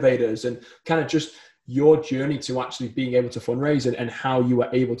Capital Innovators, and kind of just your journey to actually being able to fundraise and how you were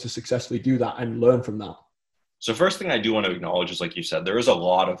able to successfully do that and learn from that. So first thing I do want to acknowledge is, like you said, there is a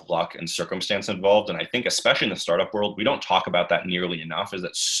lot of luck and circumstance involved. And I think especially in the startup world, we don't talk about that nearly enough, is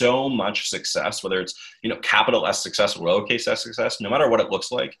that so much success, whether it's, capital S success, lowercase s success, no matter what it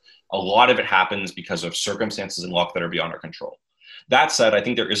looks like, a lot of it happens because of circumstances and luck that are beyond our control. That said, I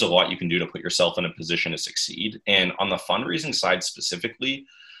think there is a lot you can do to put yourself in a position to succeed. And on the fundraising side specifically,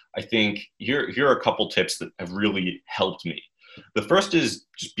 I think here are a couple tips that have really helped me. The first is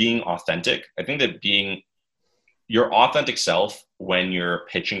just being authentic. I think that being your authentic self when you're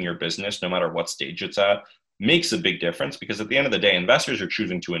pitching your business, no matter what stage it's at, makes a big difference, because at the end of the day, investors are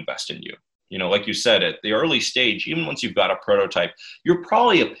choosing to invest in you. Like you said, at the early stage, even once you've got a prototype, you're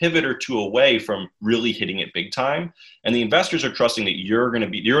probably a pivot or two away from really hitting it big time. And the investors are trusting that you're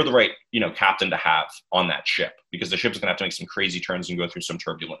the right, captain to have on that ship, because the ship's going to have to make some crazy turns and go through some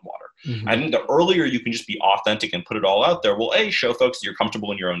turbulent water. Mm-hmm. I think the earlier you can just be authentic and put it all out there, will A, show folks that you're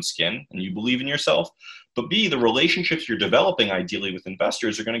comfortable in your own skin and you believe in yourself, but B, the relationships you're developing ideally with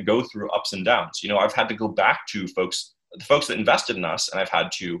investors are going to go through ups and downs. I've had to go back to the folks that invested in us, and I've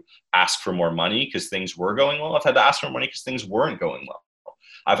had to ask for more money because things were going well. I've had to ask for money because things weren't going well.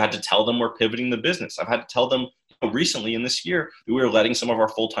 I've had to tell them we're pivoting the business. I've had to tell them recently in this year that we were letting some of our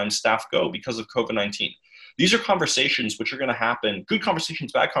full-time staff go because of COVID-19. These are conversations which are going to happen. Good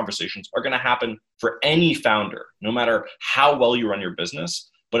conversations, bad conversations are going to happen for any founder, no matter how well you run your business.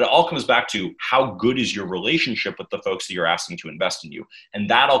 But it all comes back to how good is your relationship with the folks that you're asking to invest in you. And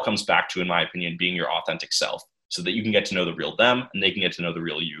that all comes back to, in my opinion, being your authentic self, so that you can get to know the real them and they can get to know the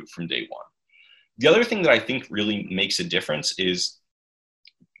real you from day one. The other thing that I think really makes a difference is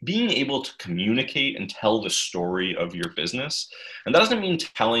being able to communicate and tell the story of your business. And that doesn't mean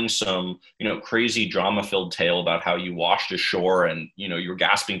telling some, crazy drama-filled tale about how you washed ashore and, you're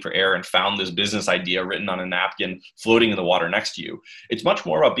gasping for air and found this business idea written on a napkin floating in the water next to you. It's much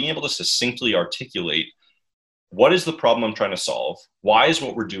more about being able to succinctly articulate, what is the problem I'm trying to solve? Why is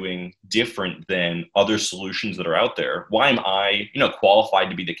what we're doing different than other solutions that are out there? Why am I,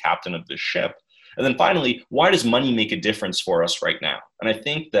 qualified to be the captain of this ship? And then finally, why does money make a difference for us right now? And I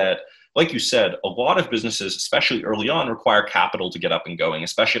think that, like you said, a lot of businesses, especially early on, require capital to get up and going,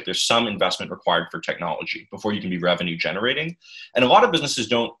 especially if there's some investment required for technology before you can be revenue generating. And a lot of businesses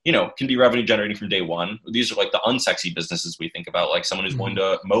don't, can be revenue generating from day one. These are like the unsexy businesses we think about, like someone who's going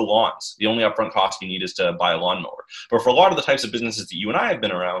to mow lawns. The only upfront cost you need is to buy a lawnmower. But for a lot of the types of businesses that you and I have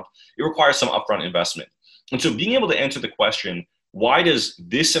been around, it requires some upfront investment. And so being able to answer the question, why does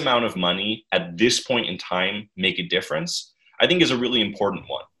this amount of money at this point in time make a difference, I think is a really important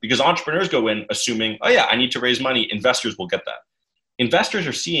one, because entrepreneurs go in assuming, oh yeah, I need to raise money. Investors will get that. Investors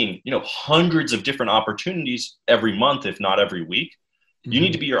are seeing, hundreds of different opportunities every month, if not every week. You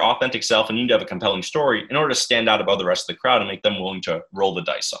need to be your authentic self, and you need to have a compelling story in order to stand out above the rest of the crowd and make them willing to roll the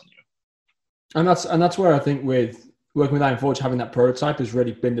dice on you. And that's where I think with working with ironforge, having that prototype has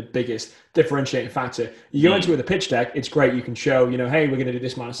really been the biggest differentiating factor. You go into it with a pitch deck, it's great. You can show, hey, we're going to do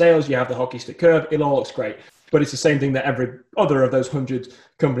this amount of sales. You have the hockey stick curve. It all looks great. But it's the same thing that every other of those 100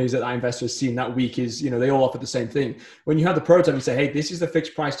 companies that investor has seen that week is, they all offer the same thing. When you have the prototype, you say, hey, this is the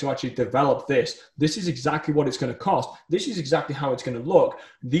fixed price to actually develop this. This is exactly what it's going to cost. This is exactly how it's going to look.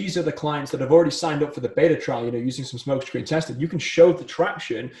 These are the clients that have already signed up for the beta trial, using some smokescreen testing. You can show the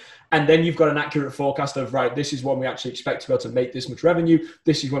traction, and then you've got an accurate forecast of, right, this is when we actually expect to be able to make this much revenue.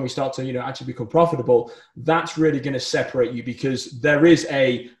 This is when we start to, actually become profitable. That's really going to separate you, because there is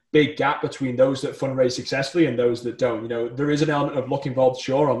a big gap between those that fundraise successfully and those that don't. There is an element of luck involved,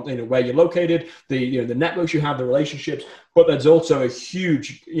 sure, on where you're located, the networks you have, the relationships, but there's also a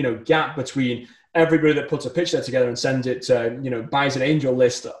huge gap between everybody that puts a pitch there together and sends it to, buys an angel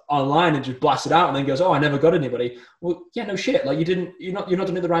list online and just blasts it out and then goes, oh, I never got anybody. Well, yeah, no shit. Like you're not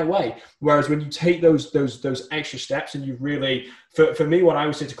doing it the right way. Whereas when you take those extra steps and you really, for me, what I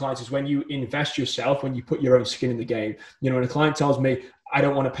would say to clients is when you invest yourself, when you put your own skin in the game, when a client tells me, I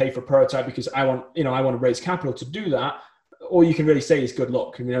don't want to pay for prototype because I want to raise capital to do that. All you can really say is good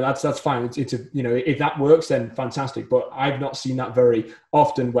luck. That's fine. It's if that works, then fantastic. But I've not seen that very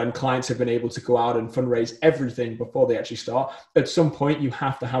often when clients have been able to go out and fundraise everything before they actually start. At some point, you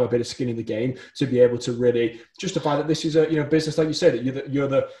have to have a bit of skin in the game to be able to really justify that this is a business, like you said, that you're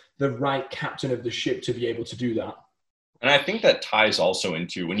the right captain of the ship to be able to do that. And I think that ties also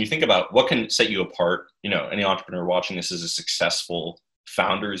into when you think about what can set you apart. Any entrepreneur watching this is a successful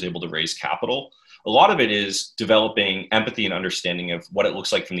founder is able to raise capital. A lot of it is developing empathy and understanding of what it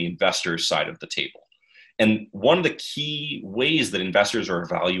looks like from the investor's side of the table. And one of the key ways that investors are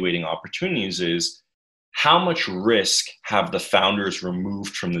evaluating opportunities is how much risk have the founders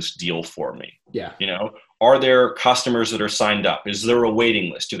removed from this deal for me? Yeah. Are there customers that are signed up? Is there a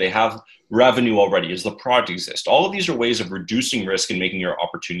waiting list? Do they have revenue already? Does the product exist? All of these are ways of reducing risk and making your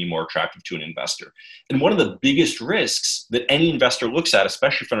opportunity more attractive to an investor. And one of the biggest risks that any investor looks at,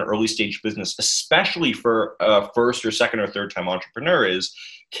 especially for an early stage business, especially for a first or second or third time entrepreneur, is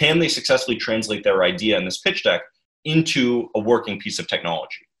can they successfully translate their idea in this pitch deck into a working piece of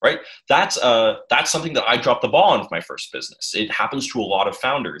technology? Right? That's something that I dropped the ball on with my first business. It happens to a lot of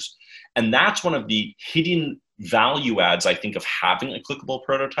founders. And that's one of the hidden value adds, I think, of having a clickable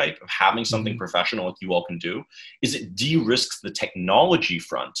prototype, of having something professional like you all can do, is it de-risks the technology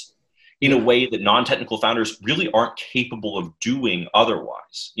front in a way that non-technical founders really aren't capable of doing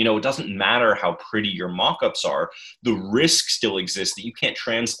otherwise. It doesn't matter how pretty your mock-ups are. The risk still exists that you can't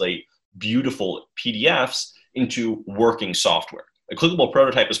translate beautiful PDFs into working software. A clickable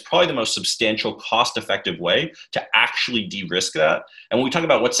prototype is probably the most substantial, cost-effective way to actually de-risk that. And when we talk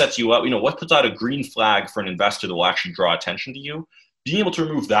about what sets you up, what puts out a green flag for an investor that will actually draw attention to you, being able to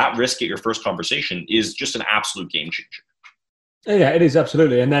remove that risk at your first conversation is just an absolute game changer. Yeah, it is,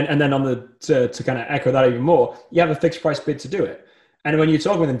 absolutely. And then on to kind of echo that even more, you have a fixed price bid to do it. And when you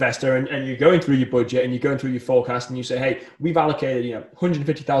talk with an investor and you're going through your budget and you're going through your forecast and you say, hey, we've allocated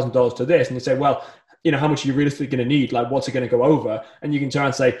 $150,000 to this, and you say, well, how much are you realistically going to need? Like, what's it going to go over? And you can turn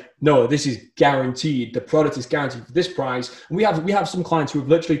and say, no, this is guaranteed. The product is guaranteed for this price. And we have some clients who have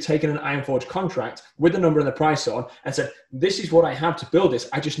literally taken an ironforge contract with the number and the price on and said, this is what I have to build this.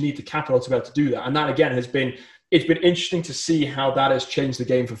 I just need the capital to be able to do that. And that, again, it's been interesting to see how that has changed the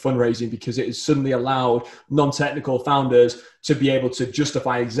game for fundraising, because it has suddenly allowed non-technical founders to be able to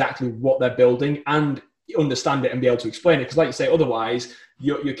justify exactly what they're building and understand it and be able to explain it. Because like you say, otherwise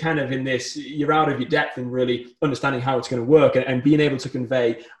you're kind of in this, you're out of your depth in really understanding how it's going to work, and being able to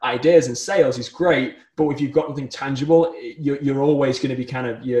convey ideas and sales is great. But if you've got nothing tangible, you're always going to be kind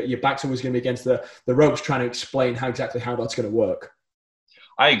of, your back's always going to be against the ropes trying to explain how that's going to work.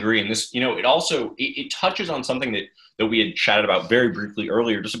 I agree. And this, it also, it touches on something that we had chatted about very briefly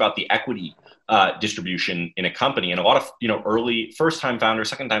earlier, just about the equity distribution in a company. And a lot of, early first-time founders,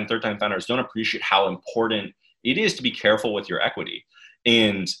 second-time, third-time founders don't appreciate how important it is to be careful with your equity.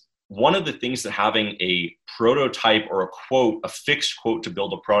 And one of the things that having a prototype or a quote, a fixed quote to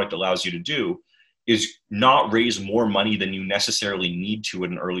build a product allows you to do is not raise more money than you necessarily need to at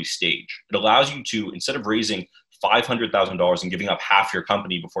an early stage. It allows you to, instead of raising $500,000 and giving up half your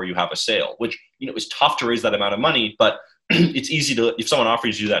company before you have a sale, which, is tough to raise that amount of money, but it's easy to, if someone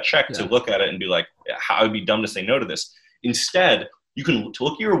offers you that check, to look at it and be like, I would be dumb to say no to this. Instead, you can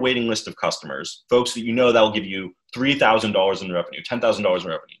look at your waiting list of customers, folks that that will give you $3,000 in revenue, $10,000 in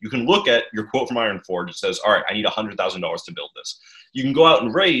revenue. You can look at your quote from Iron Forge. It says, all right, I need $100,000 to build this. You can go out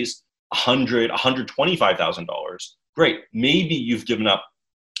and raise $125,000. Great. Maybe you've given up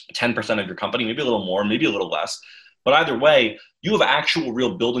 10% of your company, maybe a little more, maybe a little less. But either way, you have actual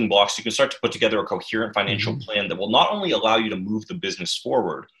real building blocks. You can start to put together a coherent financial plan that will not only allow you to move the business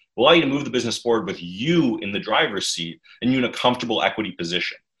forward, will allow you to move the business forward with you in the driver's seat and you in a comfortable equity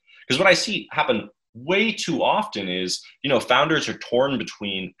position. Because what I see happen way too often is, founders are torn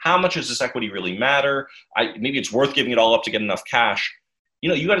between how much does this equity really matter? Maybe it's worth giving it all up to get enough cash.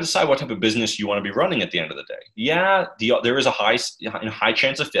 You got to decide what type of business you want to be running at the end of the day. Yeah, there is a high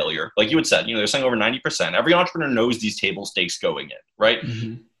chance of failure. Like you had said, they're saying over 90%. Every entrepreneur knows these table stakes going in, right?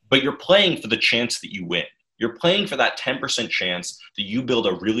 But you're playing for the chance that you win. You're playing for that 10% chance that you build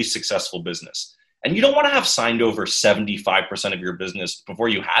a really successful business. And you don't want to have signed over 75% of your business before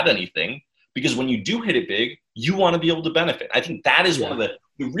you had anything, because when you do hit it big, you want to be able to benefit. I think that is one of the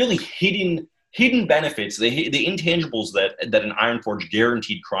really hidden benefits, the intangibles that an Iron Forge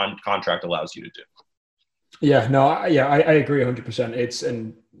guaranteed contract allows you to do. Yeah, no, I agree 100%.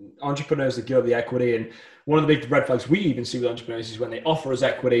 And entrepreneurs that give the equity, and one of the big red flags we even see with entrepreneurs is when they offer us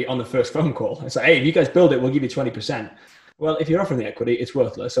equity on the first phone call. It's like, hey, if you guys build it, we'll give you 20%. Well, if you're offering the equity, it's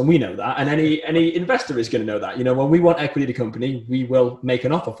worthless. And we know that. And any investor is going to know that. When we want equity to company, we will make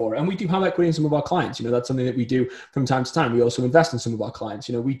an offer for it. And we do have equity in some of our clients. That's something that we do from time to time. We also invest in some of our clients.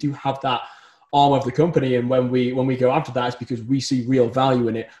 We do have that arm of the company. And when we go after that, it's because we see real value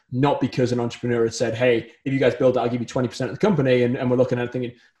in it, not because an entrepreneur has said, hey, if you guys build it, I'll give you 20% of the company. And we're looking at it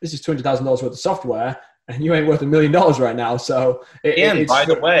thinking, this is $200,000 worth of software and you ain't worth $1 million right now. So, by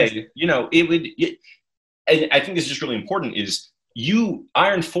the way, and I think this is just really important, is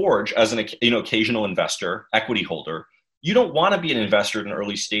Iron Forge as an occasional investor, equity holder, you don't want to be an investor at an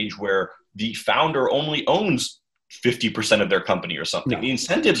early stage where the founder only owns 50% of their company or something. No. The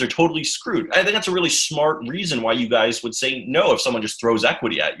incentives are totally screwed. I think that's a really smart reason why you guys would say no if someone just throws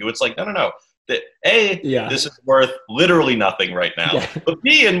equity at you. It's like, no. This is worth literally nothing right now. Yeah. But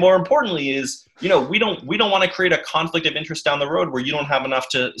B, and more importantly, is we don't want to create a conflict of interest down the road where you don't have enough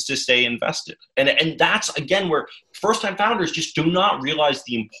to stay invested. And that's again where first-time founders just do not realize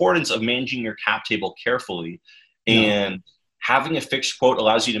the importance of managing your cap table carefully. And having a fixed quote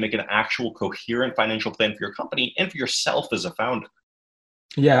allows you to make an actual coherent financial plan for your company and for yourself as a founder.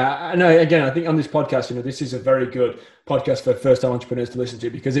 Yeah, I know. Again, I think on this podcast, this is a very good podcast for first-time entrepreneurs to listen to,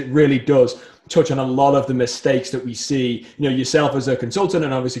 because it really does touch on a lot of the mistakes that we see. Yourself as a consultant,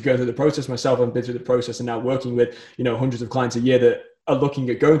 and obviously going through the process. Myself, I've been through the process, and now working with hundreds of clients a year that are looking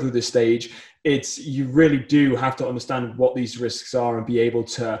at going through this stage. You really do have to understand what these risks are and be able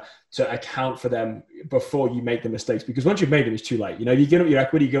to account for them before you make the mistakes, because once you've made them, it's too late. If you give up your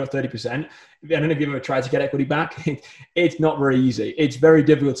equity, you give up 30%. I don't know if you've ever tried to get equity back. It's not very easy. It's very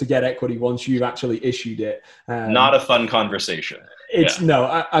difficult to get equity once you've actually issued it. Not a fun conversation.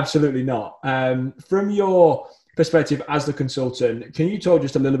 No, absolutely not. From your perspective as the consultant, can you talk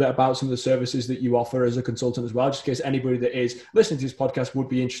just a little bit about some of the services that you offer as a consultant as well, just in case anybody that is listening to this podcast would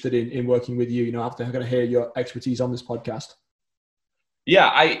be interested in working with you, after they're going to hear your expertise on this podcast?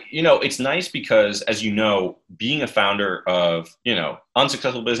 Yeah, it's nice because, as being a founder of,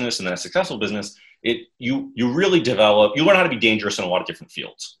 unsuccessful business and then a successful business, you really you learn how to be dangerous in a lot of different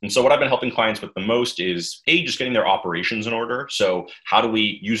fields. And so what I've been helping clients with the most is just getting their operations in order. So how do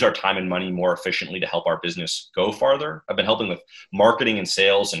we use our time and money more efficiently to help our business go farther? I've been helping with marketing and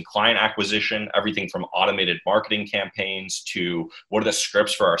sales and client acquisition, everything from automated marketing campaigns to what are the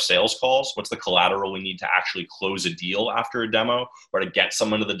scripts for our sales calls? What's the collateral we need to actually close a deal after a demo or to get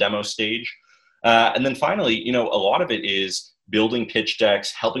someone to the demo stage? And then finally, a lot of it is building pitch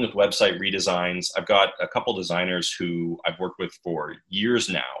decks, helping with website redesigns. I've got a couple designers who I've worked with for years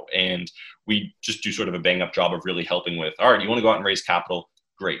now, and we just do sort of a bang up job of really helping with, all right, you want to go out and raise capital?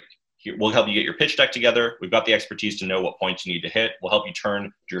 Great. Here, we'll help you get your pitch deck together. We've got the expertise to know what points you need to hit. We'll help you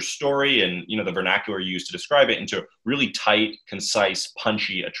turn your story and, the vernacular you use to describe it into really tight, concise,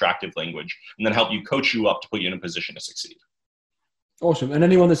 punchy, attractive language, and then help you coach you up to put you in a position to succeed. Awesome. And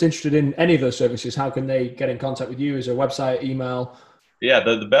anyone that's interested in any of those services, how can they get in contact with you? Is there a website, email? Yeah,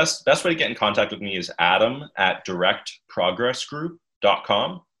 the best way to get in contact with me is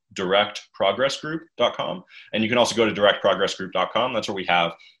adam@directprogressgroup.com, directprogressgroup.com. And you can also go to directprogressgroup.com. That's where we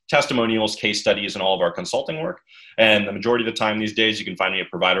have testimonials, case studies, and all of our consulting work. And the majority of the time these days, you can find me at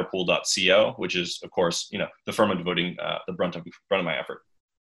providerpool.co, which is, of course, the firm I'm devoting the brunt of my effort.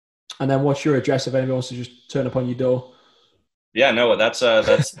 And then what's your address if anyone wants to just turn up on your door? Yeah, no, that's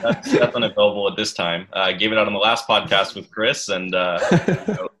unavailable at this time. I gave it out on the last podcast with Chris, and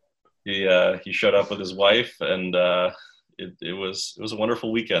he showed up with his wife, and it was a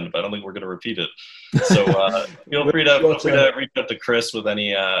wonderful weekend. But I don't think we're going to repeat it. So feel free to reach out to Chris with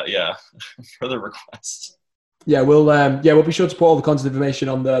any further requests. Yeah, we'll be sure to put all the contact information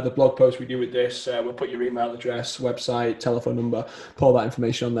on the blog post we do with this. We'll put your email address, website, telephone number, put all that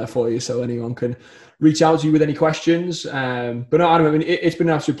information on there for you, so anyone can reach out to you with any questions. But no, Adam, I mean, it's been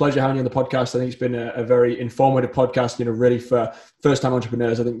an absolute pleasure having you on the podcast. I think it's been a very informative podcast, really for first-time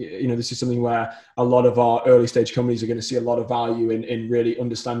entrepreneurs. I think, this is something where a lot of our early stage companies are going to see a lot of value in really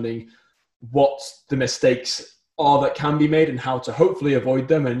understanding what the mistakes are that can be made and how to hopefully avoid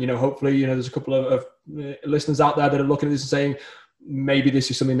them. And, hopefully, there's a couple of listeners out there that are looking at this and saying, maybe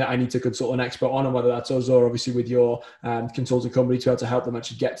this is something that I need to consult an expert on, and whether that's us or obviously with your consulting company to be able to help them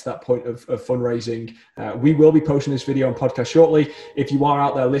actually get to that point of fundraising. We will be posting this video on podcast shortly. If you are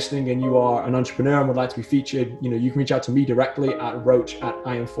out there listening and you are an entrepreneur and would like to be featured, you can reach out to me directly at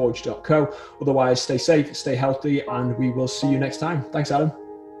roach@ironforge.co. Otherwise, stay safe, stay healthy, and we will see you next time. Thanks, Adam.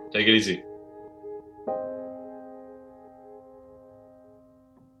 Take it easy.